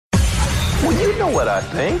Well, you know what I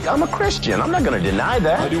think. I'm a Christian. I'm not going to deny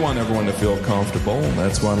that. I do want everyone to feel comfortable, and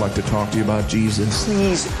that's why I'd like to talk to you about Jesus.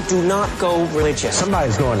 Please do not go religious.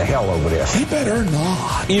 Somebody's going to hell over this. He better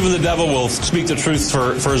not. Even the devil will speak the truth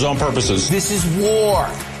for his own purposes. This is war.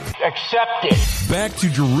 Accept it. Back to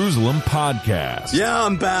Jerusalem podcast. Yeah,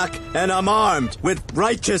 I'm back, and I'm armed with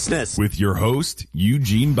righteousness. With your host,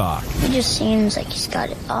 Eugene Bach. He just seems like he's got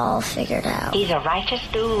it all figured out. He's a righteous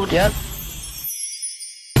dude. Yep.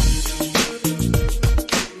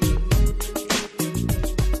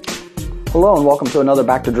 Hello and welcome to another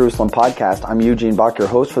Back to Jerusalem podcast. I'm Eugene Bach, your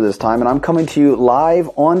host for this time, and I'm coming to you live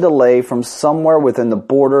on delay from somewhere within the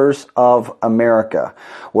borders of America,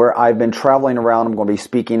 where I've been traveling around. I'm going to be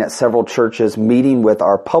speaking at several churches, meeting with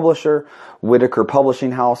our publisher, Whitaker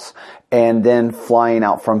Publishing House, and then flying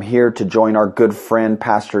out from here to join our good friend,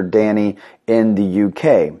 Pastor Danny, in the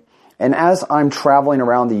UK. And as I'm traveling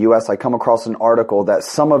around the U.S., I come across an article that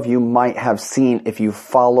some of you might have seen if you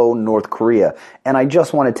follow North Korea. And I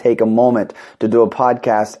just want to take a moment to do a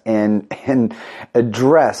podcast and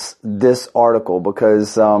address this article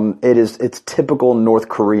because it's typical North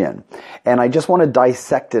Korean. And I just want to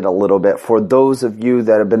dissect it a little bit for those of you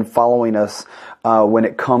that have been following us when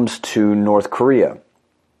it comes to North Korea.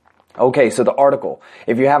 Okay, so the article,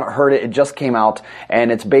 if you haven't heard it, it just came out, and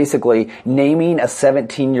it's basically naming a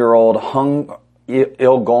 17-year-old Hung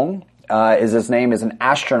Il-gong, is his name, is an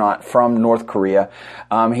astronaut from North Korea.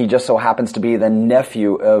 He just so happens to be the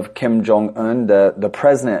nephew of Kim Jong-un, the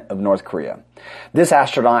president of North Korea. This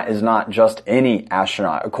astronaut is not just any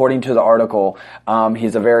astronaut. According to the article,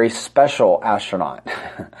 he's a very special astronaut.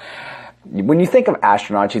 When you think of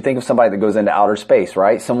astronauts, you think of somebody that goes into outer space,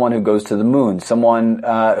 right? Someone who goes to the moon, someone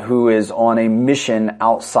who is on a mission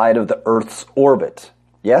outside of the Earth's orbit.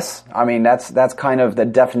 Yes? I mean, that's kind of the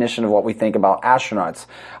definition of what we think about astronauts.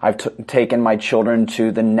 I've taken my children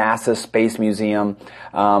to the NASA Space Museum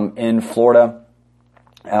in Florida.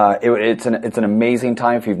 It's an amazing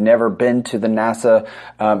time. If you've never been to the NASA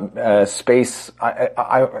space,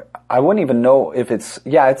 I wouldn't even know if it's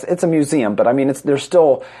a museum, but I mean there's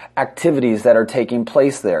still activities that are taking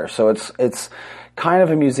place there. So it's kind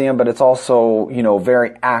of a museum, but it's also,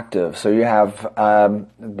 very active. So you have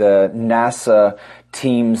the NASA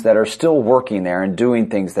teams that are still working there and doing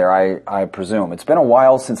things there, I presume. It's been a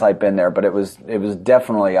while since I've been there, but it was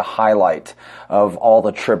definitely a highlight of all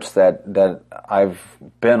the trips that I've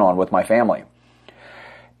been on with my family.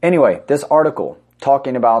 Anyway, this article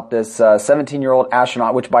talking about this 17-year-old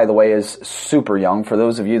astronaut, which, by the way, is super young. For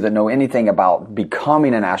those of you that know anything about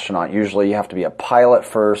becoming an astronaut, usually you have to be a pilot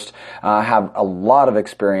first, have a lot of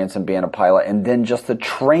experience in being a pilot, and then just the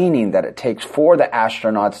training that it takes for the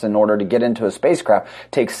astronauts in order to get into a spacecraft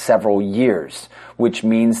takes several years, which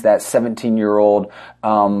means that 17-year-old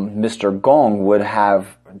Mr. Gong would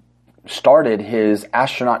have started his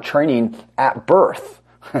astronaut training at birth,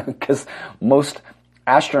 because most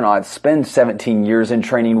astronauts spend 17 years in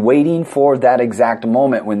training waiting for that exact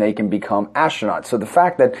moment when they can become astronauts. So the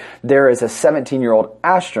fact that there is a 17-year-old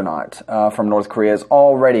astronaut from North Korea is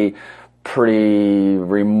already pretty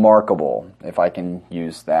remarkable, if I can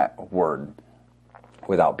use that word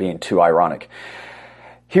without being too ironic.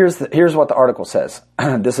 Here's what the article says.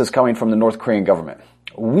 This is coming from the North Korean government.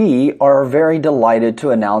 We are very delighted to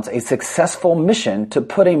announce a successful mission to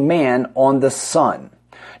put a man on the sun.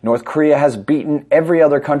 North Korea has beaten every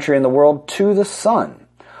other country in the world to the sun.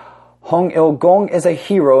 Hung Il-gong is a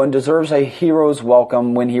hero and deserves a hero's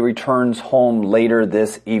welcome when he returns home later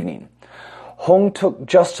this evening. Hung took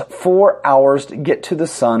just 4 hours to get to the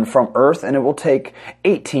sun from Earth, and it will take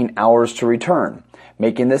 18 hours to return,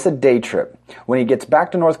 making this a day trip. When he gets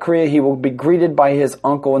back to North Korea, he will be greeted by his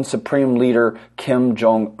uncle and supreme leader, Kim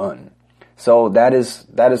Jong-un. So that is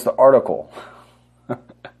the article.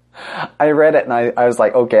 I read it and I was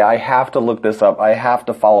like, okay, I have to look this up. I have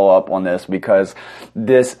to follow up on this because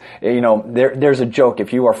this, there's a joke.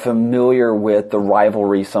 If you are familiar with the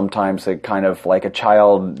rivalry, sometimes a kind of like a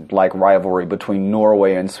childlike rivalry between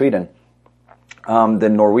Norway and Sweden, the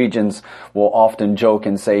Norwegians will often joke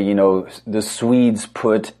and say, the Swedes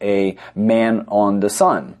put a man on the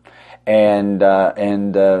sun. And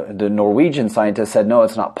the Norwegian scientists said, no,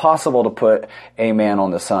 it's not possible to put a man on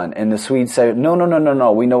the sun. And the Swedes said, no,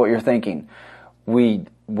 we know what you're thinking. We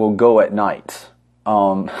will go at night.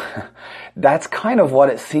 That's kind of what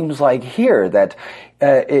it seems like here, that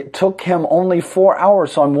it took him only 4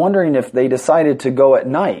 hours. So I'm wondering if they decided to go at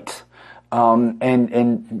night.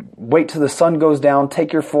 And wait till the sun goes down,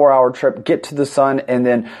 take your 4-hour trip, get to the sun, and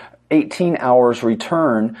then 18 hours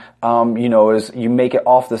return, as you make it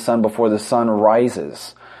off the sun before the sun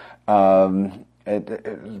rises.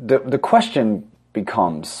 The question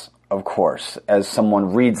becomes, of course, as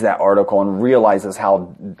someone reads that article and realizes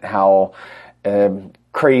how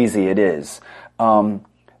crazy it is.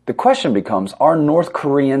 The question becomes, are North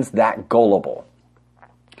Koreans that gullible?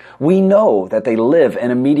 We know that they live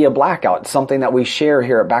in a media blackout, something that we share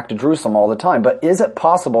here at Back to Jerusalem all the time. But is it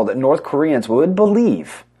possible that North Koreans would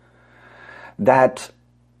believe that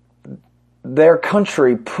their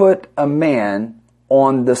country put a man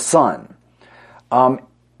on the sun?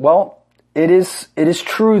 Well, it is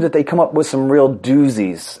true that they come up with some real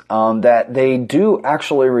doozies that they do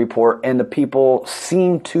actually report, and the people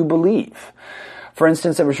seem to believe. For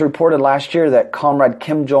instance, it was reported last year that Comrade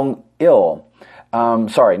Kim Jong-un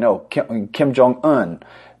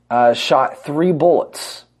shot 3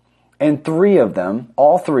 bullets, and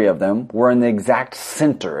all three of them were in the exact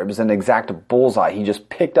center. It was an exact bullseye. He just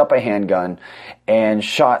picked up a handgun and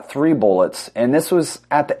shot 3 bullets, and this was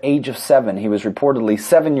at the age of 7. He was reportedly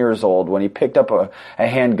 7 years old when he picked up a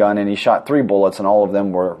handgun and he shot 3 bullets, and all of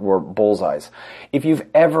them were bullseyes. If you've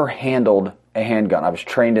ever handled a handgun, I was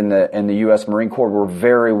trained in the U.S. Marine Corps. We're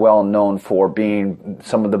very well known for being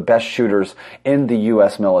some of the best shooters in the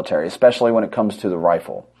U.S. military, especially when it comes to the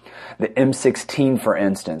rifle. The M16, for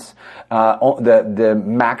instance, the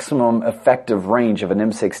maximum effective range of an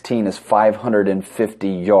M16 is 550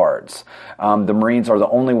 yards. The Marines are the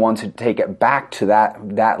only ones who take it back to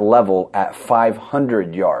that level at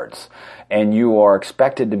 500 yards. And you are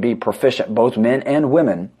expected to be proficient, both men and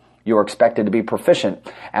women. You are expected to be proficient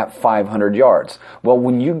at 500 yards. Well,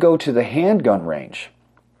 when you go to the handgun range,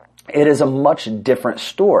 it is a much different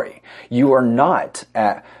story. You are not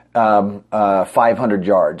at 500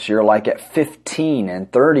 yards. You're like at 15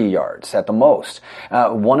 and 30 yards at the most.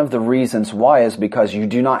 One of the reasons why is because you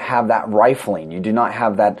do not have that rifling. You do not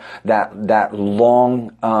have that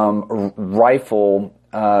long rifle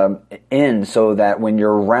in, so that when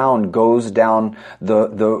your round goes down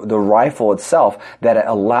the rifle itself, that it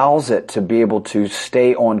allows it to be able to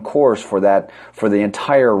stay on course for the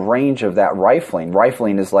entire range of that rifling.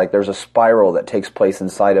 Rifling is like there's a spiral that takes place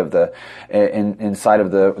inside of the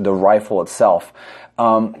rifle itself.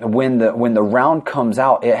 When the round comes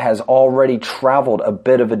out, it has already traveled a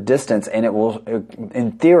bit of a distance, and it will,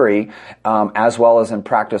 in theory, as well as in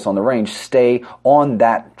practice on the range, stay on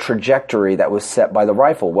that trajectory that was set by the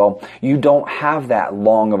rifle. Well, you don't have that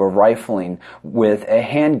long of a rifling with a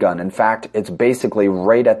handgun. In fact, it's basically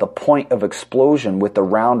right at the point of explosion with the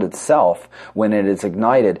round itself. When it is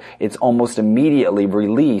ignited, it's almost immediately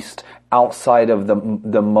released outside of the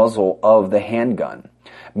muzzle of the handgun,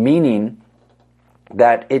 meaning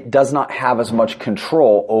that it does not have as much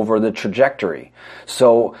control over the trajectory.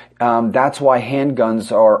 So that's why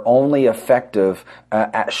handguns are only effective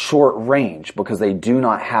at short range, because they do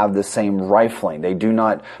not have the same rifling. They do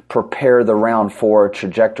not prepare the round for a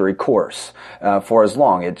trajectory course for as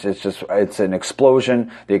long. It's an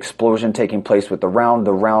explosion, the explosion taking place with the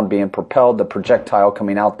round being propelled, the projectile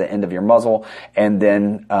coming out the end of your muzzle, and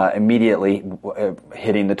then immediately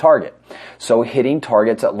hitting the target. So hitting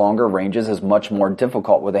targets at longer ranges is much more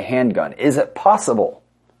difficult with a handgun. Is it possible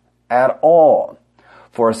at all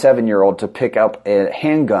for a 7-year-old to pick up a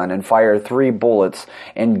handgun and fire 3 bullets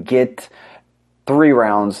and get 3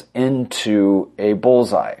 rounds into a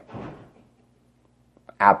bullseye?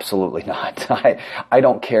 Absolutely not. I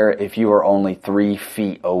don't care if you are only 3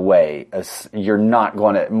 feet away. You're not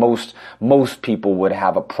going to, most people would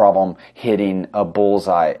have a problem hitting a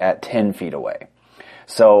bullseye at 10 feet away.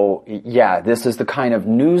 So, yeah, this is the kind of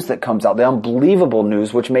news that comes out, the unbelievable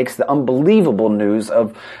news, which makes the unbelievable news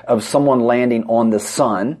of someone landing on the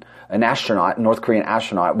sun, an astronaut, North Korean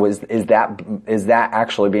astronaut. Is that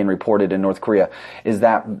actually being reported in North Korea?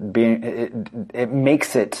 It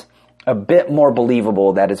makes it a bit more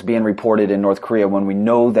believable that it's being reported in North Korea when we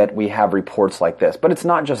know that we have reports like this. But it's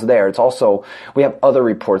not just there. It's also, we have other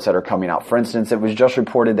reports that are coming out. For instance, it was just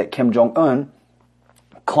reported that Kim Jong-un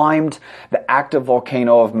climbed the active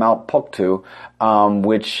volcano of Mount Poktu,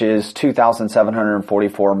 which is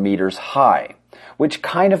 2,744 meters high, which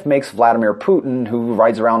kind of makes Vladimir Putin, who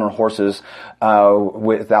rides around on horses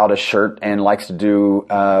without a shirt and likes to do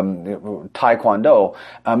taekwondo,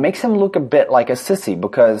 makes him look a bit like a sissy,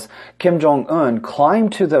 because Kim Jong-un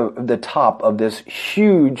climbed to the top of this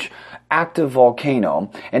huge active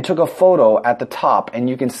volcano and took a photo at the top, and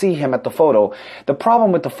you can see him at the photo. The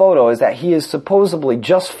problem with the photo is that he is supposedly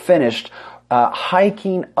just finished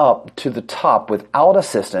hiking up to the top without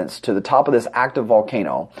assistance to the top of this active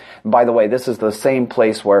volcano. And by the way, this is the same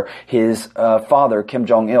place where his father, Kim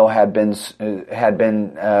Jong-il, had been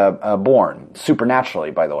born,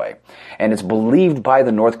 supernaturally, by the way. And it's believed by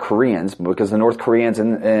the North Koreans, because the North Koreans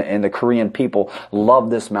and the Korean people love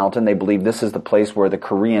this mountain. They believe this is the place where the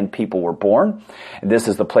Korean people were born. This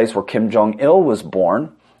is the place where Kim Jong-il was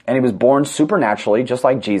born. And he was born supernaturally, just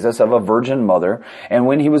like Jesus, of a virgin mother. And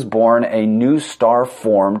when he was born, a new star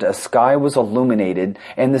formed, a sky was illuminated,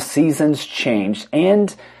 and the seasons changed.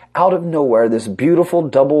 And out of nowhere, this beautiful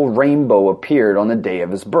double rainbow appeared on the day of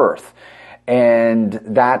his birth. And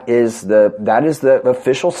that is the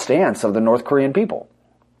official stance of the North Korean people.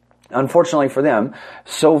 Unfortunately for them,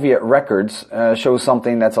 Soviet records show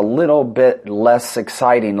something that's a little bit less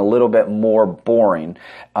exciting, a little bit more boring,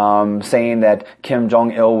 saying that Kim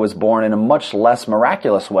Jong-il was born in a much less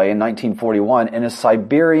miraculous way in 1941 in a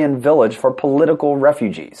Siberian village for political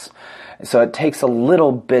refugees. So it takes a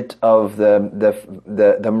little bit of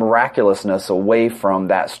the miraculousness away from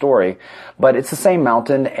that story, but it's the same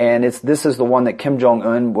mountain, and this is the one that Kim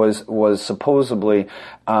Jong-un was supposedly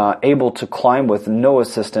able to climb with no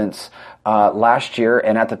assistance last year,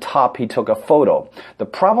 and at the top he took a photo. The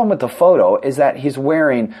problem with the photo is that he's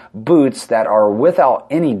wearing boots that are without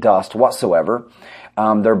any dust whatsoever.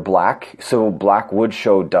 They're black, so black would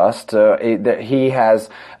show dust. He's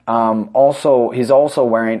also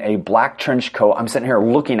wearing a black trench coat. I'm sitting here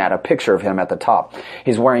looking at a picture of him at the top.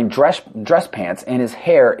 He's wearing dress pants, and his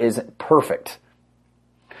hair is perfect.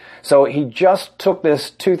 So he just took this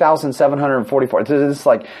 2,744. This is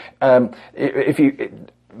like,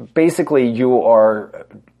 you are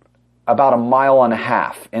about a mile and a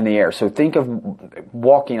half in the air. So think of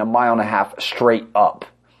walking a mile and a half straight up.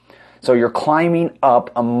 So you're climbing up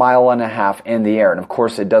a mile and a half in the air. And of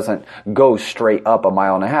course it doesn't go straight up a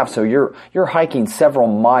mile and a half. So you're hiking several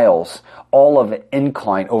miles, all of it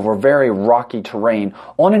incline over very rocky terrain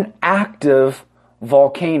on an active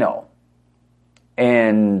volcano.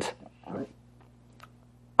 And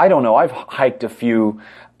I don't know, I've hiked a few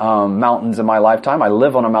mountains in my lifetime. I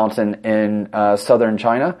live on a mountain in southern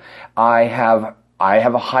China. I have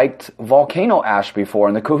hiked volcano ash before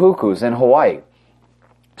in the Kahukus in Hawaii.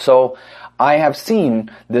 So I have seen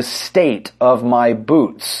the state of my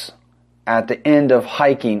boots at the end of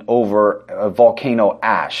hiking over volcano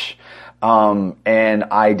ash. And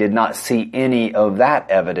I did not see any of that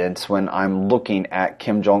evidence when I'm looking at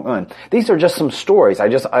Kim Jong-un. These are just some stories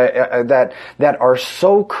that are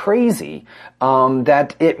so crazy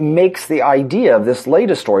that it makes the idea of this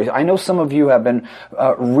latest story. I know some of you have been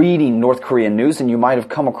reading North Korean news, and you might have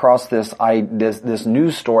come across this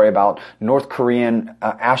news story about North Korean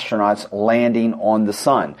astronauts landing on the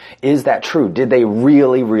sun. Is that true? Did they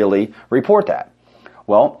really report that?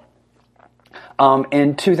 Well,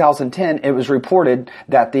 in 2010, it was reported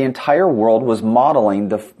that the entire world was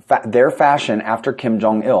modeling their fashion after Kim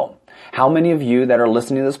Jong-il. How many of you that are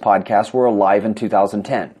listening to this podcast were alive in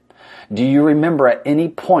 2010? Do you remember at any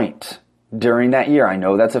point during that year? I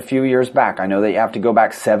know that's a few years back. I know that you have to go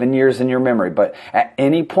back 7 years in your memory, but at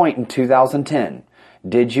any point in 2010,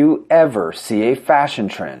 did you ever see a fashion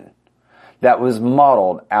trend that was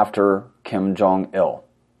modeled after Kim Jong-il?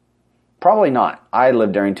 Probably not. I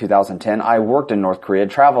lived during 2010. I worked in North Korea,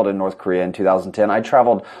 traveled in North Korea in 2010. I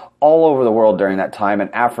traveled all over the world during that time, in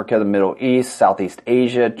Africa, the Middle East, Southeast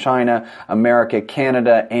Asia, China, America,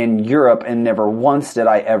 Canada, and Europe, and never once did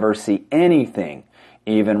I ever see anything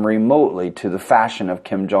even remotely to the fashion of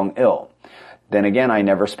Kim Jong-il. Then again, I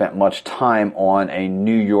never spent much time on a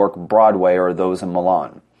New York Broadway or those in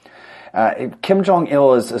Milan. Kim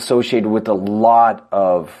Jong-il is associated with a lot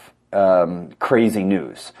of crazy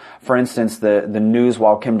news. For instance, the news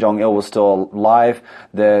while Kim Jong-il was still alive,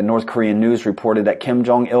 the North Korean news reported that Kim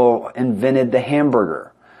Jong-il invented the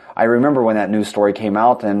hamburger. I remember when that news story came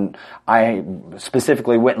out, and I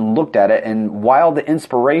specifically went and looked at it, and while the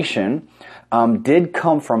inspiration did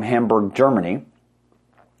come from Hamburg, Germany,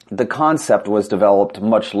 the concept was developed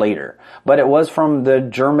much later, but it was from the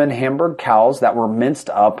German Hamburg cows that were minced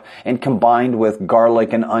up and combined with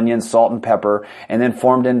garlic and onion, salt and pepper, and then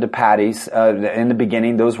formed into patties. In the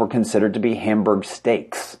beginning, those were considered to be Hamburg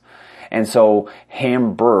steaks. And so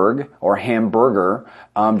Hamburg or hamburger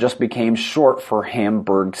just became short for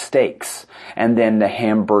Hamburg steaks. And then the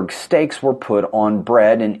Hamburg steaks were put on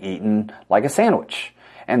bread and eaten like a sandwich.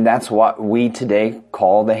 And that's what we today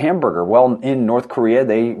call the hamburger. Well, in North Korea,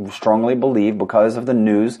 they strongly believe, because of the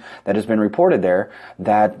news that has been reported there,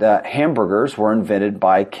 that hamburgers were invented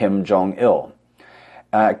by Kim Jong-il.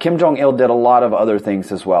 Kim Jong-il did a lot of other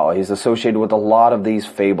things as well. He's associated with a lot of these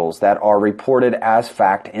fables that are reported as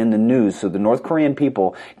fact in the news. So the North Korean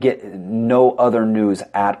people get no other news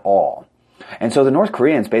at all. And so the North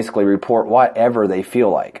Koreans basically report whatever they feel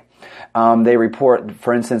like. They report,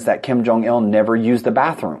 for instance, that Kim Jong-il never used the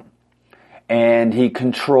bathroom. And he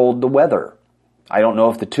controlled the weather. I don't know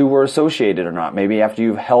if the two were associated or not. Maybe after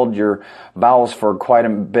you've held your bowels for quite a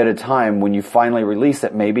bit of time, when you finally release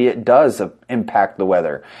it, maybe it does impact the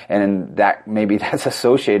weather. And maybe that's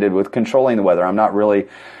associated with controlling the weather. I'm not really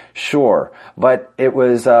sure. But it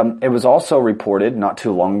was also reported not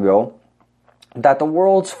too long ago that the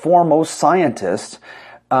world's foremost scientists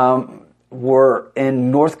were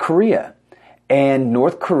in North Korea. And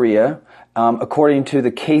North Korea, according to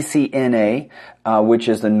the KCNA, which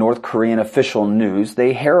is the North Korean official news,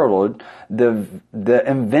 they heralded the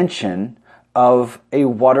invention of a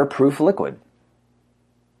waterproof liquid.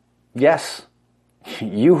 Yes,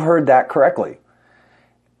 you heard that correctly.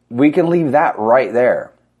 We can leave that right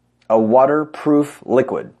there. A waterproof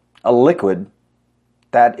liquid. A liquid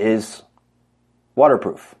that is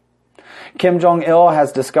waterproof. Kim Jong-il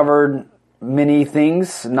has discovered many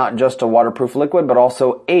things, not just a waterproof liquid, but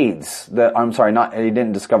also AIDS. He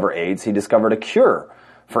didn't discover AIDS. He discovered a cure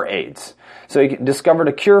for AIDS. So he discovered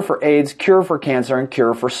a cure for AIDS, cure for cancer, and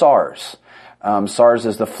cure for SARS. SARS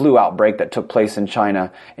is the flu outbreak that took place in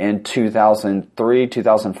China in 2003.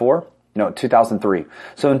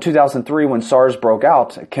 So in 2003, when SARS broke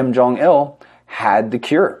out, Kim Jong-il had the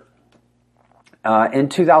cure. In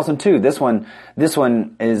 2002, this one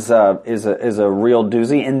is a real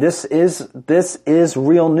doozy, and this is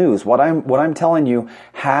real news. What I'm telling you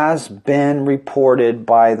has been reported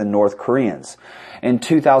by the North Koreans. In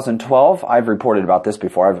 2012, I've reported about this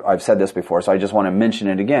before. I've said this before, so I just want to mention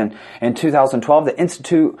it again. In 2012, the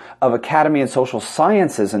Institute of Academy and Social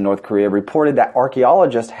Sciences in North Korea reported that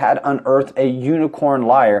archaeologists had unearthed a unicorn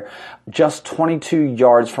lyre just 22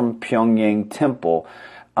 yards from Pyongyang Temple.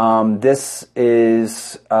 This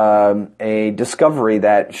is a discovery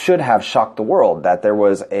that should have shocked the world, that there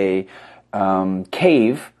was a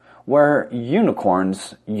cave where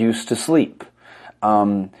unicorns used to sleep.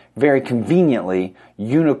 Very conveniently,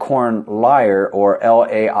 unicorn lyre, or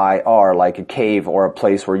L-A-I-R, like a cave or a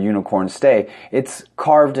place where unicorns stay, it's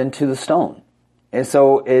carved into the stone. And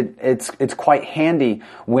so it's quite handy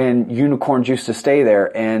when unicorns used to stay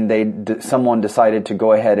there, and someone decided to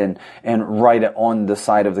go ahead and write it on the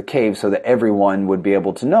side of the cave so that everyone would be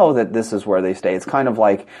able to know that this is where they stay. It's kind of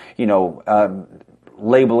like,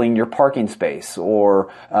 labeling your parking space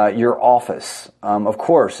or your office. Of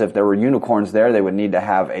course, if there were unicorns there, they would need to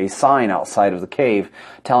have a sign outside of the cave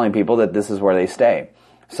telling people that this is where they stay.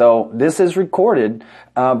 So this is recorded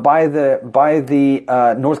by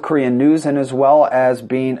the North Korean news, and as well as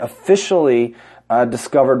being officially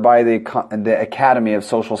discovered by the Academy of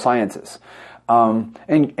Social Sciences.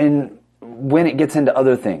 And when it gets into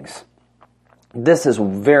other things, this is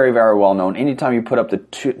very, very well known. Anytime you put up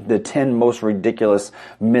the 10 most ridiculous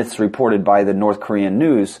myths reported by the North Korean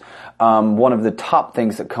news, one of the top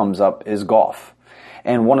things that comes up is golf.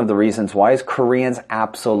 And one of the reasons why is Koreans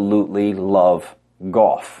absolutely love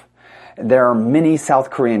golf. There are many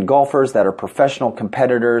South Korean golfers that are professional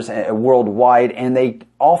competitors worldwide, and they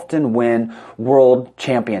often win world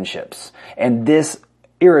championships. And this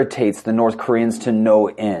irritates the North Koreans to no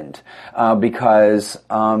end, because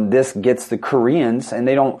this gets the Koreans, and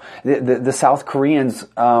the South Koreans,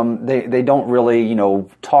 they don't really,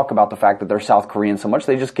 talk about the fact that they're South Korean so much.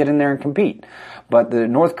 They just get in there and compete. But the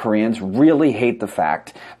North Koreans really hate the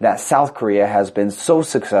fact that South Korea has been so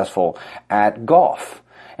successful at golf.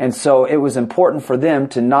 And so it was important for them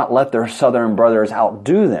to not let their Southern brothers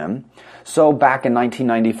outdo them. So back in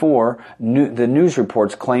 1994, the news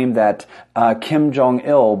reports claimed that Kim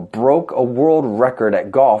Jong-il broke a world record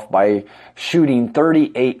at golf by shooting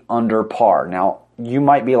 38 under par. Now, you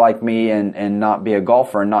might be like me and not be a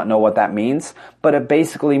golfer and not know what that means, but it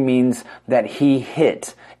basically means that he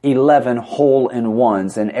hit 11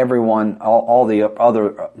 hole-in-ones, and everyone, all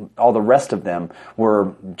the rest of them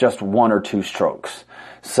were just one or two strokes.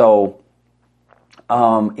 So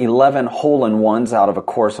 11 hole-in-ones out of a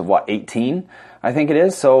course of 18, I think it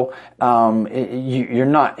is. So you're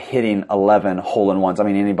not hitting 11 hole-in-ones. I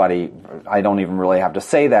mean, anybody, I don't even really have to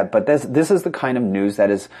say that, but this is the kind of news that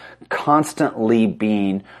is constantly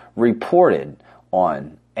being reported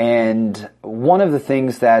on. And one of the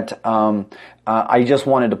things that I just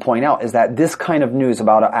wanted to point out is that this kind of news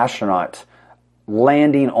about an astronaut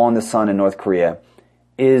landing on the sun in North Korea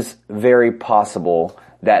is very possible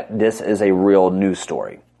that this is a real news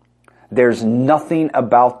story. There's nothing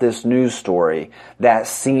about this news story that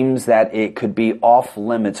seems that it could be off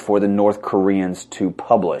limits for the North Koreans to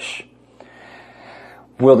publish.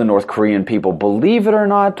 Will the North Korean people believe it or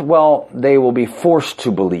not? Well, they will be forced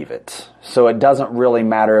to believe it. So it doesn't really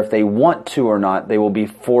matter if they want to or not, they will be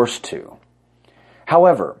forced to.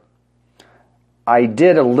 However, I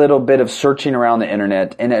did a little bit of searching around the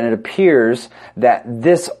internet, and it appears that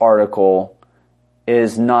this article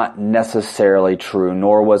is not necessarily true,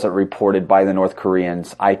 nor was it reported by the North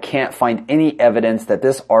Koreans. I can't find any evidence that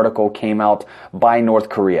this article came out by North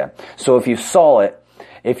Korea. So if you saw it,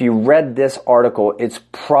 if you read this article, it's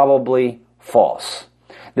probably false.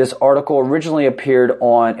 This article originally appeared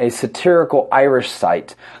on a satirical Irish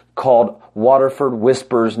site called Waterford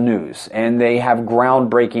Whispers News, and they have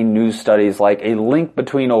groundbreaking news studies like a link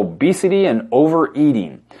between obesity and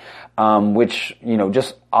overeating, which,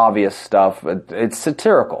 just obvious stuff. It's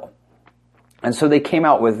satirical. And so they came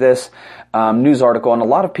out with this news article, and a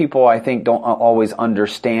lot of people, I think, don't always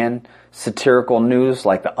understand satirical news,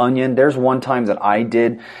 like The Onion. There's one time that I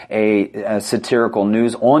did a satirical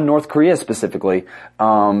news on North Korea specifically,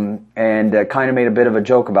 and kind of made a bit of a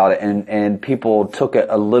joke about it, and people took it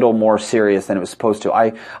a little more serious than it was supposed to.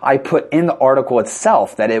 I put in the article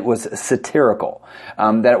itself that it was satirical,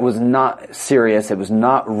 that it was not serious, it was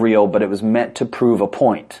not real, but it was meant to prove a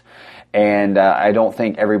point. And I don't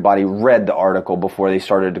think everybody read the article before they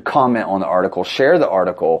started to comment on the article, share the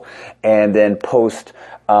article, and then post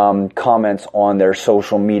comments on their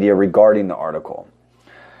social media regarding the article.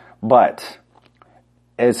 But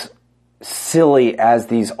as silly as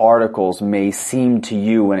these articles may seem to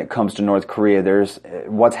you when it comes to North Korea,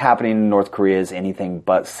 what's happening in North Korea is anything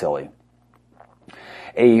but silly.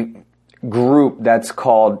 A group that's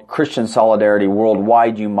called Christian Solidarity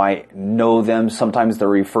Worldwide, you might know them. Sometimes they're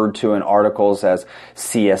referred to in articles as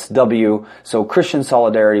CSW. So Christian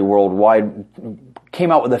Solidarity Worldwide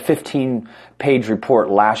came out with a 15-page report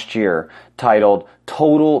last year titled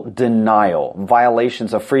Total Denial,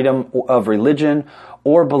 Violations of Freedom of Religion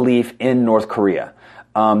or Belief in North Korea.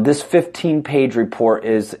 This 15-page report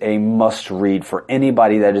is a must-read for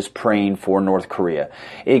anybody that is praying for North Korea.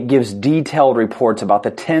 It gives detailed reports about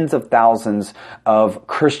the tens of thousands of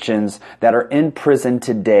Christians that are in prison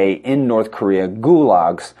today in North Korea.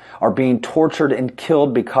 Gulags are being tortured and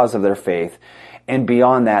killed because of their faith. And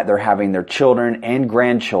beyond that, they're having their children and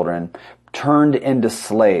grandchildren turned into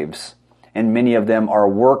slaves. And many of them are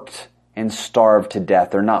worked and starved to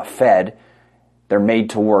death. They're not fed. They're made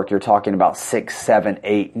to work. You're talking about 6, 7,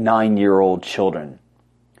 8, 9-year-old children.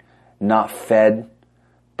 Not fed,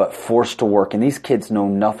 but forced to work. And these kids know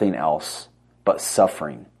nothing else but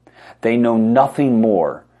suffering. They know nothing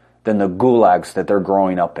more than the gulags that they're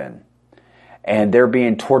growing up in. And they're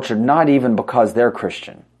being tortured not even because they're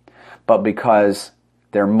Christian, but because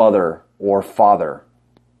their mother or father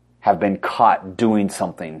have been caught doing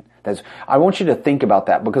something. I want you to think about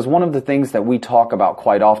that, because one of the things that we talk about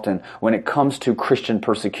quite often when it comes to Christian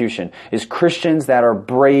persecution is Christians that are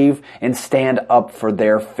brave and stand up for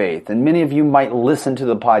their faith. And many of you might listen to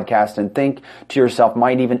the podcast and think to yourself,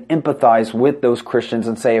 might even empathize with those Christians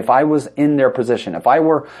and say, if I was in their position, if I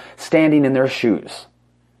were standing in their shoes,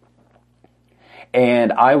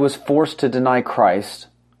 and I was forced to deny Christ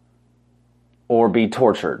or be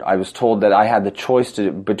tortured, I was told that I had the choice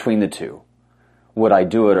between the two. Would I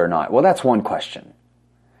do it or not? Well, that's one question.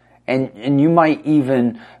 And you might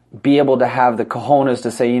even be able to have the cojones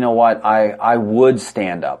to say, you know what, I would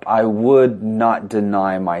stand up. I would not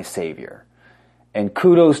deny my Savior. And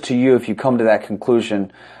kudos to you if you come to that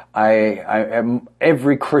conclusion.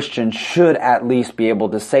 Every Christian should at least be able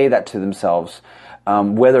to say that to themselves,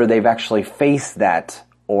 whether they've actually faced that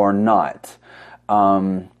or not.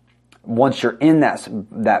 Once you're in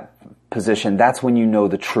that position, that's when you know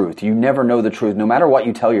the truth. You never know the truth, no matter what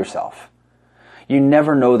you tell yourself. You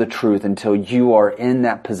never know the truth until you are in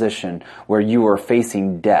that position where you are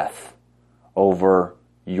facing death over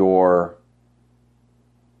your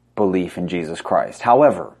belief in Jesus Christ.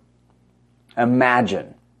 However,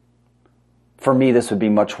 imagine, for me this would be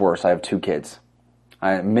much worse. I have 2 kids.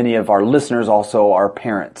 Many of our listeners also are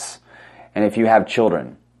parents. And if you have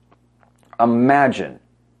children, imagine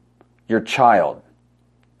your child,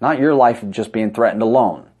 not your life just being threatened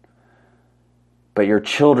alone, but your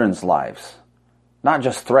children's lives, not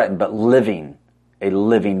just threatened, but living a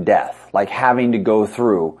living death, like having to go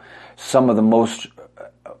through some of the most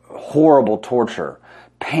horrible torture,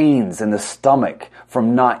 pains in the stomach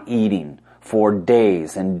from not eating for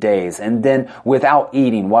days and days, and then without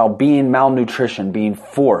eating, while being malnutrition, being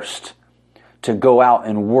forced to go out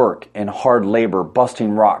and work in hard labor,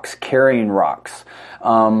 busting rocks, carrying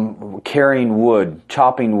wood,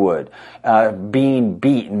 chopping wood, being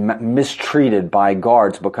beaten, mistreated by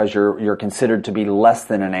guards because you're considered to be less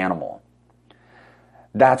than an animal.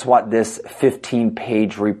 That's what this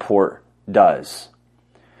 15-page report does.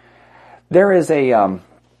 There is an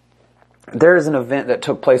event that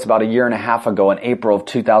took place about a year and a half ago in April of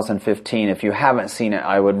 2015. If you haven't seen it,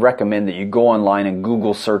 I would recommend that you go online and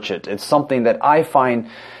Google search it. It's something that I find,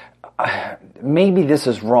 maybe this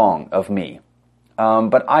is wrong of me,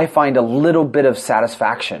 but I find a little bit of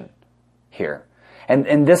satisfaction here.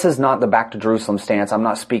 And this is not the Back to Jerusalem stance. I'm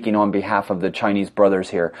not speaking on behalf of the Chinese brothers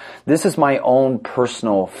here. This is my own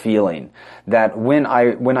personal feeling that when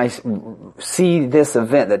I see this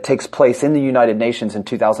event that takes place in the United Nations in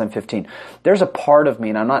 2015, there's a part of me,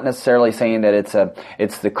 and I'm not necessarily saying that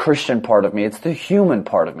it's the Christian part of me, it's the human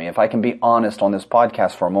part of me, if I can be honest on this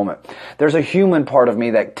podcast for a moment. There's a human part of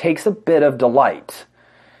me that takes a bit of delight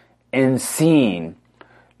in seeing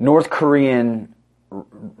North Korean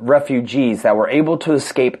refugees that were able to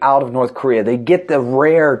escape out of North Korea. They get the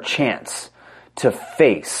rare chance to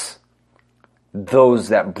face those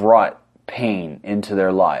that brought pain into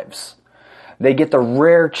their lives. They get the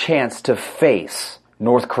rare chance to face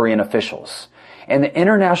North Korean officials. And the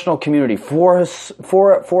international community, for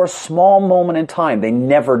a small moment in time, they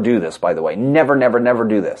never do this, by the way. Never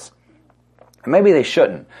do this. Maybe they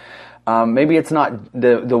shouldn't. Maybe it's not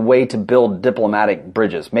the way to build diplomatic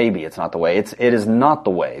bridges. Maybe it's not the way. It is not the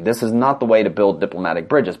way. This is not the way to build diplomatic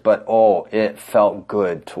bridges. But it felt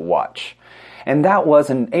good to watch. And that was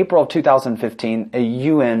in April of 2015. The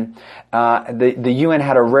UN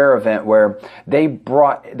had a rare event where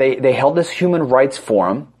they held this human rights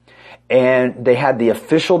forum, and they had the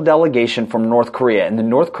official delegation from North Korea. And the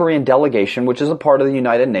North Korean delegation, which is a part of the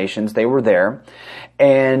United Nations, they were there,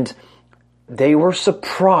 and they were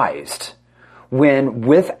surprised when,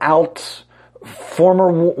 without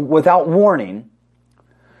warning,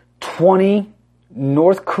 20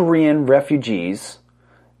 North Korean refugees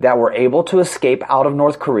that were able to escape out of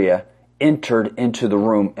North Korea entered into the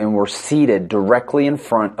room and were seated directly in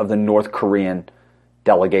front of the North Korean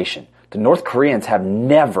delegation. The North Koreans have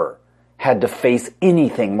never had to face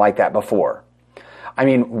anything like that before. I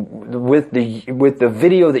mean, with the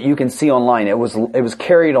video that you can see online, it was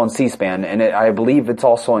carried on C-SPAN, and I believe it's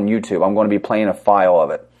also on YouTube. I'm going to be playing a file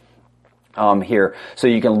of it here, so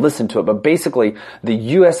you can listen to it. But basically, the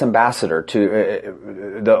U.S. ambassador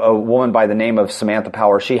to a woman by the name of Samantha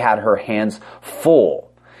Power, she had her hands full.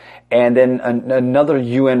 And then another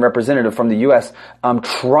UN representative from the U.S.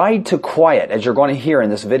 Tried to quiet, as you're going to hear in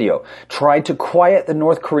this video, tried to quiet the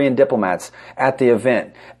North Korean diplomats at the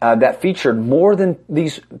event that featured more than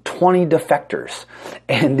these 20 defectors.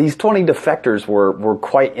 And these 20 defectors were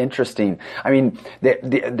quite interesting. I mean,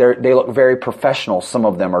 they look very professional. Some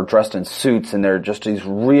of them are dressed in suits, and they're just these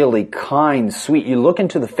really kind, sweet. You look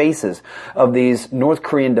into the faces of these North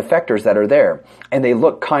Korean defectors that are there, and they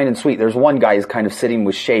look kind and sweet. There's one guy who's kind of sitting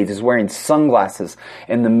with shades. He's wearing sunglasses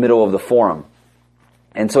in the middle of the forum.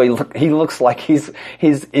 And so he looks like he's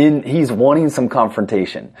wanting some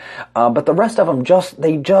confrontation. But the rest of them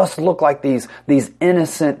they just look like these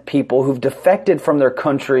innocent people who've defected from their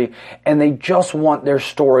country, and they just want their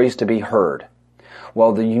stories to be heard.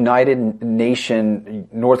 Well, the United Nations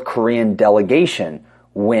North Korean delegation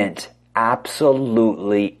went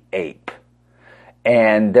absolutely ape.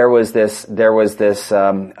 And there was this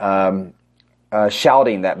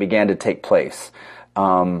shouting that began to take place.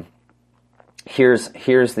 Here's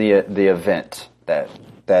the event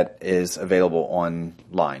that is available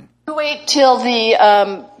online. Wait till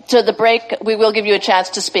the break. We will give you a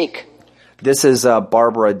chance to speak. This is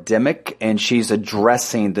Barbara Dimick, and she's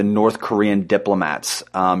addressing the North Korean diplomats.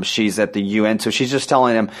 She's at the UN, so she's just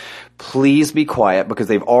telling them, please be quiet, because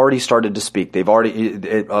they've already started to speak. They've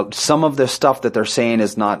already some of the stuff that they're saying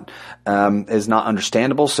is not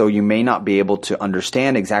understandable, so you may not be able to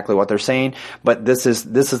understand exactly what they're saying. But this is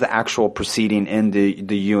the actual proceeding in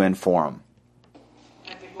the UN forum.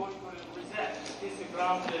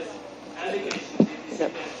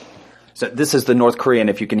 So this is the North Korean.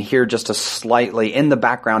 If you can hear just a slightly in the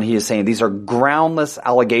background, he is saying these are groundless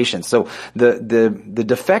allegations. So the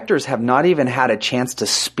defectors have not even had a chance to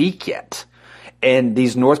speak yet, and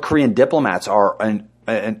these North Korean diplomats are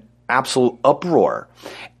an absolute uproar,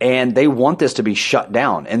 and they want this to be shut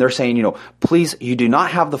down. And they're saying, please, you do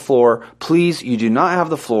not have the floor. Please, you do not have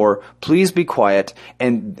the floor. Please be quiet.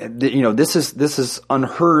 And this is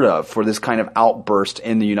unheard of for this kind of outburst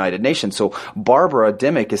in the United Nations. So Barbara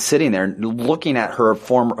Dimick is sitting there looking at her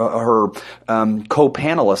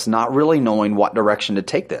co-panelists, not really knowing what direction to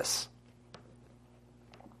take this.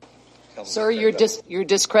 Sir, you're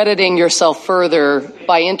discrediting yourself further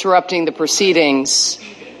by interrupting the proceedings.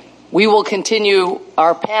 We will continue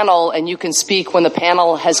our panel, and you can speak when the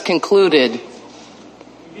panel has concluded.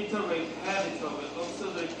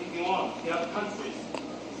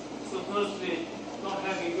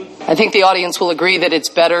 I think the audience will agree that it's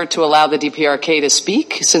better to allow the DPRK to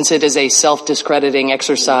speak, since it is a self-discrediting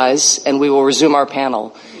exercise, and we will resume our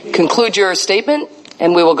panel. Conclude your statement,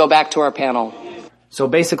 and we will go back to our panel. So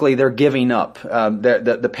basically, they're giving up.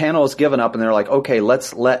 The panel is giving up, and they're like, okay,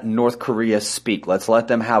 let's let North Korea speak. Let's let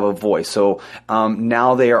them have a voice. So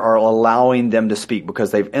now they are allowing them to speak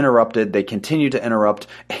because they've interrupted. They continue to interrupt,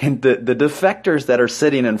 and the defectors that are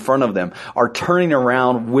sitting in front of them are turning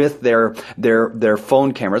around with their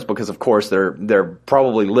phone cameras because, of course, they're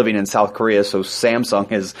probably living in South Korea. So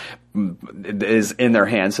Samsung is in their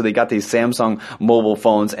hands. So they got these Samsung mobile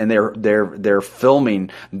phones, and they're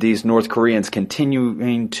filming these North Koreans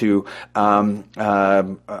continuing to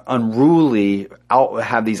unruly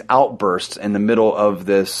have these outbursts in the middle of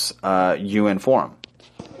this UN forum.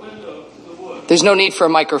 There's no need for a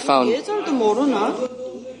microphone. United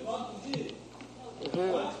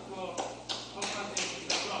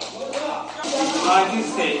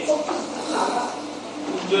States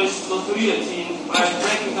English Korea team by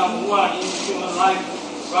breaking down war in human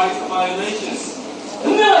rights violations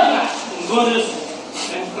in borders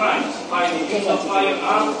and crimes by the use of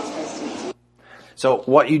firearms. So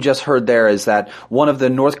what you just heard there is that one of the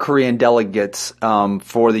North Korean delegates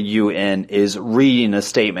for the UN is reading a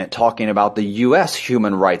statement talking about the U.S.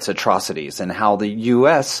 human rights atrocities and how the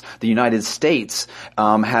U.S., the United States,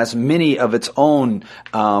 has many of its own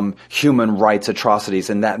human rights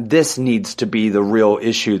atrocities, and that this needs to be the real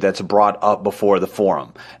issue that's brought up before the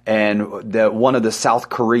forum. And one of the South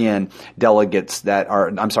Korean delegates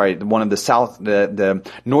the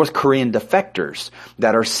North Korean defectors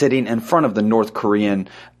that are sitting in front of the North Korean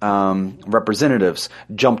representatives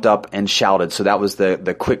jumped up and shouted. So that was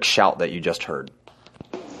the quick shout that you just heard.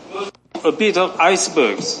 A bit of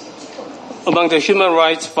icebergs among the human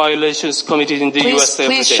rights violations committed in the U.S.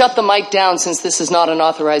 every day. Please shut the mic down, since this is not an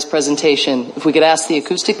authorized presentation. If we could ask the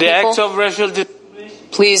acoustic people. The acts of racial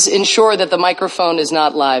please ensure that the microphone is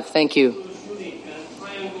not live. Thank you.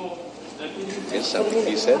 Is something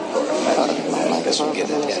you said? I guess we'll get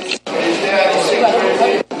it.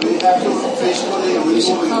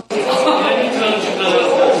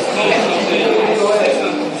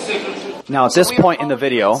 Now, at this point in the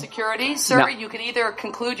video, security, sir, you can either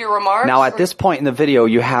conclude your remarks. Now, at this point in the video,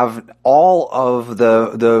 you have all of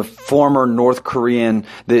the former North Korean,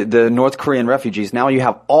 the North Korean refugees. Now you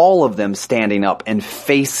have all of them standing up and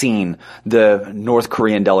facing the North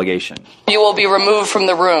Korean delegation. You will be removed from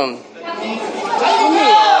the room.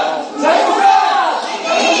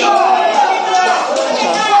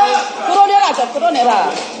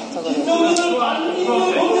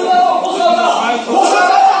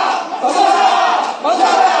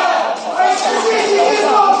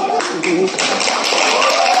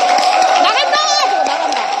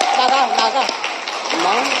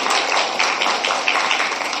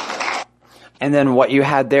 And then what you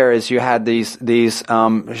had there is you had these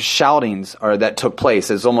shoutings that took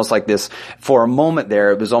place. It's almost like this, for a moment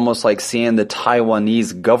there, it was almost like seeing the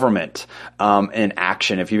Taiwanese government in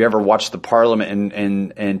action. If you've ever watched the parliament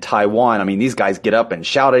in Taiwan, I mean, these guys get up and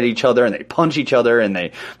shout at each other, and they punch each other, and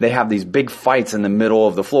they have these big fights in the middle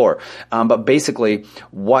of the floor. But basically,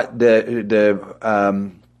 what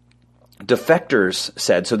the defectors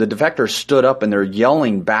said. So the defectors stood up and they're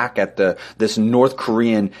yelling back at this North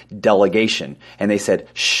Korean delegation, and they said,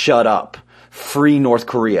 "Shut up. Free North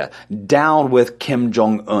Korea. Down with Kim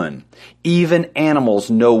Jong-un. Even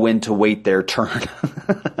animals know when to wait their turn."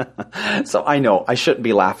 So I know I shouldn't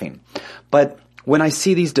be laughing, but when I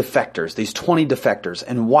see these defectors, these 20 defectors,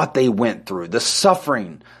 and what they went through, the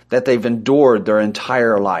suffering that they've endured their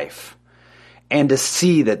entire life, and to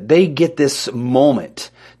see that they get this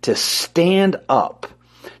moment to stand up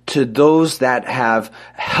to those that have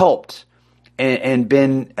helped and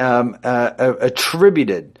been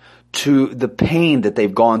attributed to the pain that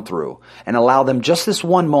they've gone through, and allow them just this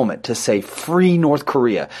one moment to say, "Free North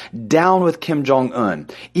Korea, down with Kim Jong-un,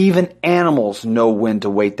 even animals know when to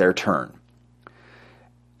wait their turn."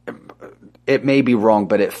 It may be wrong,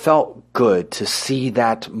 but it felt good to see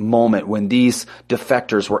that moment when these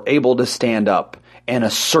defectors were able to stand up and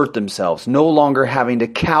assert themselves, no longer having to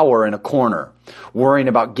cower in a corner, worrying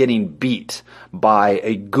about getting beat by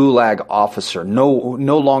a gulag officer, no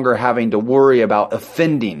longer having to worry about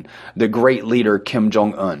offending the great leader Kim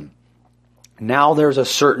Jong-un. Now there's a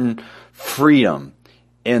certain freedom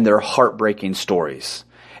in their heartbreaking stories.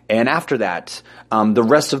 And after that, the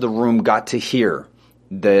rest of the room got to hear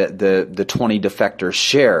the 20 defectors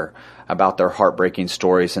share about their heartbreaking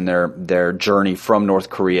stories and their journey from North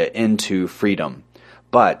Korea into freedom.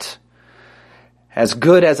 But as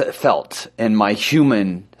good as it felt in my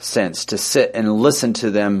human sense to sit and listen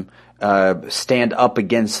to them stand up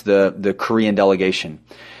against the Korean delegation,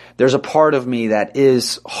 there's a part of me that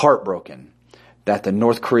is heartbroken that the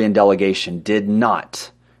North Korean delegation did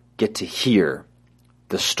not get to hear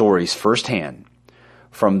the stories firsthand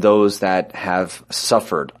from those that have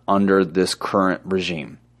suffered under this current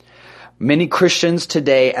regime. Many Christians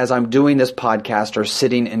today, as I'm doing this podcast, are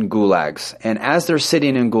sitting in gulags. And as they're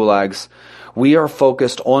sitting in gulags, we are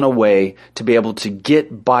focused on a way to be able to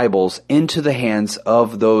get Bibles into the hands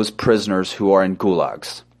of those prisoners who are in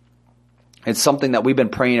gulags. It's something that we've been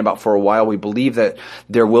praying about for a while. We believe that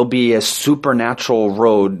there will be a supernatural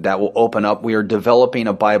road that will open up. We are developing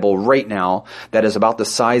a Bible right now that is about the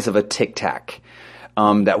size of a Tic Tac,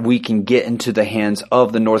 that we can get into the hands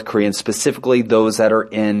of the North Koreans, specifically those that are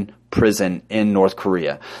in prison in North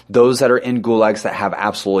Korea, those that are in gulags that have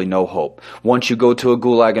absolutely no hope. Once you go to a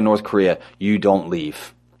gulag in North Korea, you don't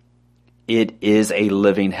leave. It is a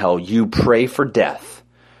living hell. You pray for death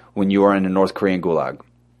when you are in a North Korean gulag.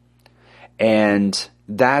 And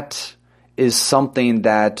that is something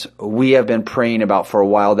that we have been praying about for a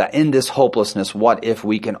while, that in this hopelessness, what if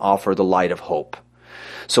we can offer the light of hope?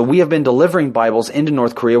 So we have been delivering Bibles into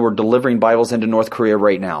North Korea. We're delivering Bibles into North Korea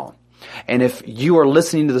right now. And if you are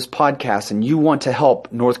listening to this podcast and you want to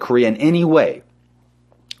help North Korea in any way,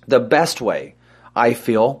 the best way, I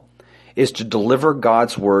feel, is to deliver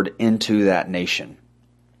God's word into that nation.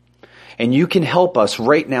 And you can help us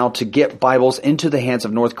right now to get Bibles into the hands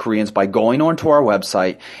of North Koreans by going onto our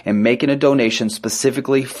website and making a donation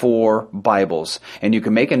specifically for Bibles. And you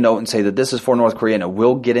can make a note and say that this is for North Korea and it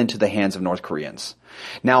will get into the hands of North Koreans.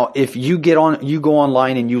 Now, if you go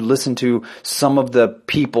online and you listen to some of the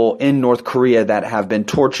people in North Korea that have been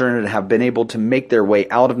tortured and have been able to make their way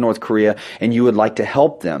out of North Korea and you would like to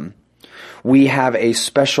help them, we have a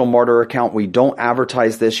special martyr account. We don't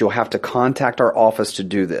advertise this. You'll have to contact our office to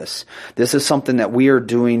do this. This is something that we are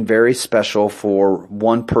doing very special for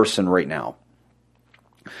one person right now.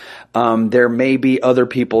 There may be other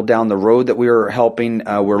people down the road that we are helping.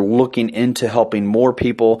 We're looking into helping more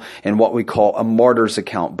people in what we call a martyrs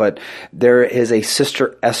account. But there is a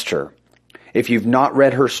Sister Esther. If you've not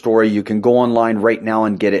read her story, you can go online right now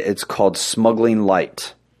and get it. It's called Smuggling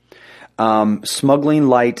Light. Smuggling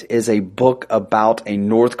Light is a book about a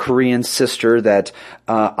North Korean sister that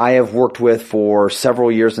I have worked with for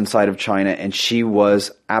several years inside of China, and she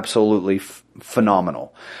was absolutely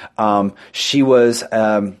phenomenal. She was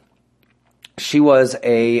a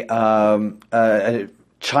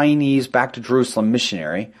Chinese back to Jerusalem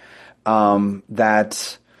missionary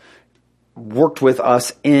that worked with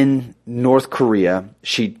us in North Korea.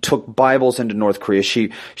 She took Bibles into North Korea.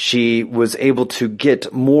 She was able to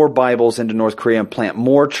get more Bibles into North Korea and plant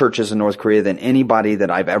more churches in North Korea than anybody that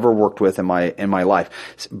I've ever worked with in my life.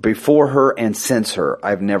 Before her and since her,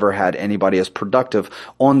 I've never had anybody as productive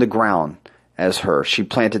on the ground as her. She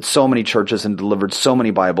planted so many churches and delivered so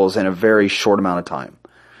many Bibles in a very short amount of time.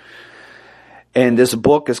 And this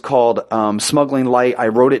book is called Smuggling Light. I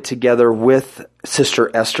wrote it together with Sister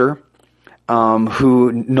Esther,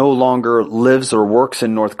 who no longer lives or works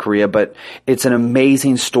in North Korea, but it's an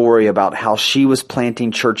amazing story about how she was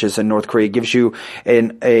planting churches in North Korea. It gives you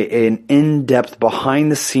an in-depth,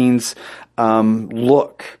 behind-the-scenes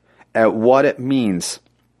look at what it means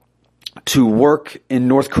to work in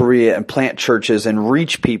North Korea and plant churches and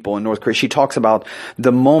reach people in North Korea. She talks about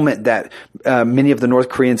the moment that many of the North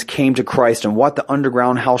Koreans came to Christ and what the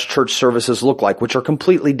underground house church services look like, which are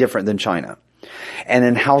completely different than China. And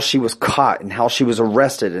then how she was caught and how she was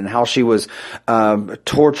arrested and how she was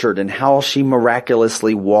tortured and how she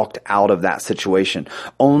miraculously walked out of that situation,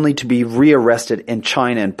 only to be rearrested in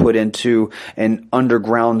China and put into an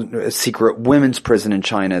underground secret women's prison in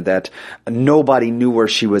China that nobody knew where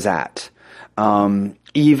she was at.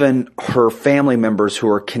 Even her family members who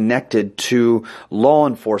are connected to law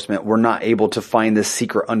enforcement were not able to find this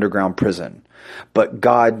secret underground prison. But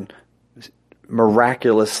God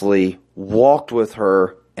miraculously walked with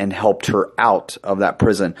her and helped her out of that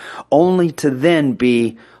prison, only to then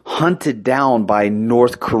be hunted down by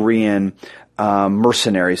North Korean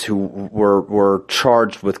mercenaries who were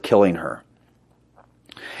charged with killing her.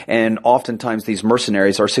 And oftentimes these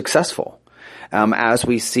mercenaries are successful. As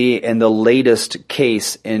we see in the latest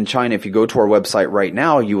case in China, if you go to our website right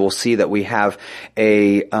now, you will see that we have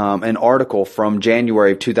an article from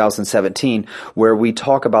January of 2017 where we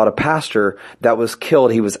talk about a pastor that was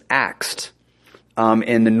killed. He was axed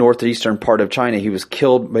in the northeastern part of China. He was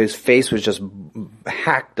killed, his face was just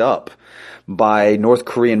hacked up by North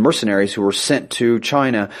Korean mercenaries who were sent to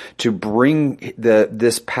China to bring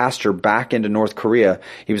this pastor back into North Korea.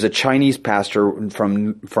 He was a Chinese pastor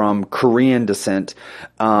from Korean descent,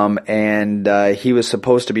 and he was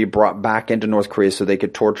supposed to be brought back into North Korea so they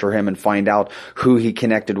could torture him and find out who he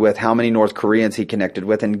connected with, how many North Koreans he connected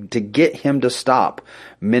with, and to get him to stop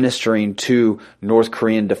ministering to North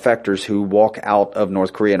Korean defectors who walk out of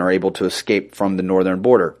North Korea and are able to escape from the northern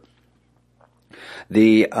border.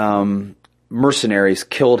 The mercenaries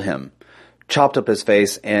killed him, chopped up his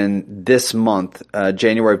face, and this month,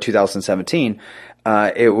 January of 2017,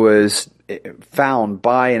 it was found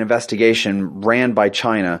by an investigation ran by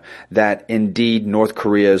China that indeed North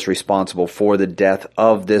Korea is responsible for the death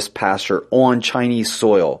of this pastor on Chinese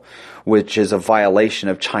soil, which is a violation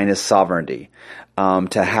of China's sovereignty.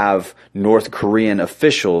 To have North Korean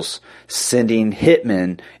officials sending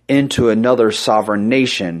hitmen into another sovereign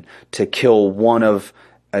nation to kill one of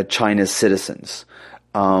China's citizens.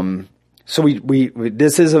 So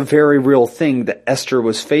this is a very real thing that Esther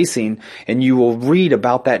was facing, and you will read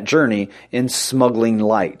about that journey in Smuggling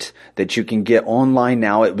Light that you can get online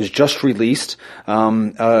now. It was just released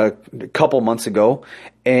a couple months ago,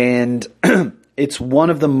 and it's one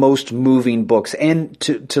of the most moving books. And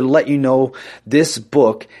to let you know, this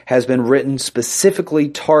book has been written specifically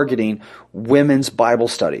targeting women's Bible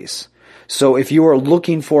studies. So if you are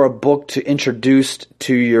looking for a book to introduce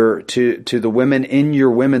to the women in your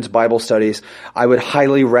women's Bible studies, I would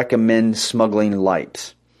highly recommend Smuggling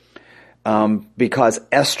Light. Because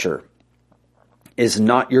Esther is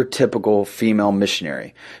not your typical female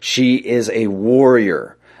missionary. She is a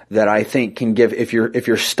warrior that I think can give, if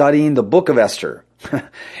you're studying the book of Esther,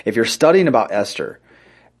 if you're studying about Esther,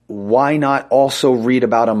 why not also read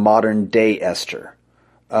about a modern day Esther?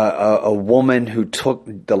 A woman who took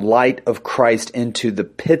the light of Christ into the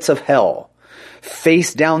pits of hell,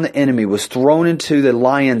 faced down the enemy, was thrown into the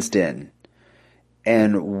lion's den,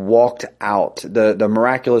 and walked out. The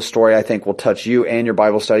miraculous story, I think, will touch you and your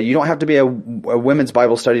Bible study. You don't have to be a women's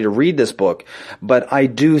Bible study to read this book, but I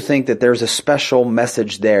do think that there's a special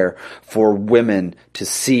message there for women to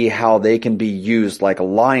see how they can be used like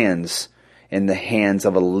lions in the hands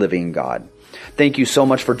of a living God. Thank you so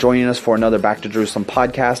much for joining us for another Back to Jerusalem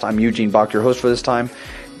podcast. I'm Eugene Bach, your host for this time.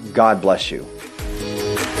 God bless you.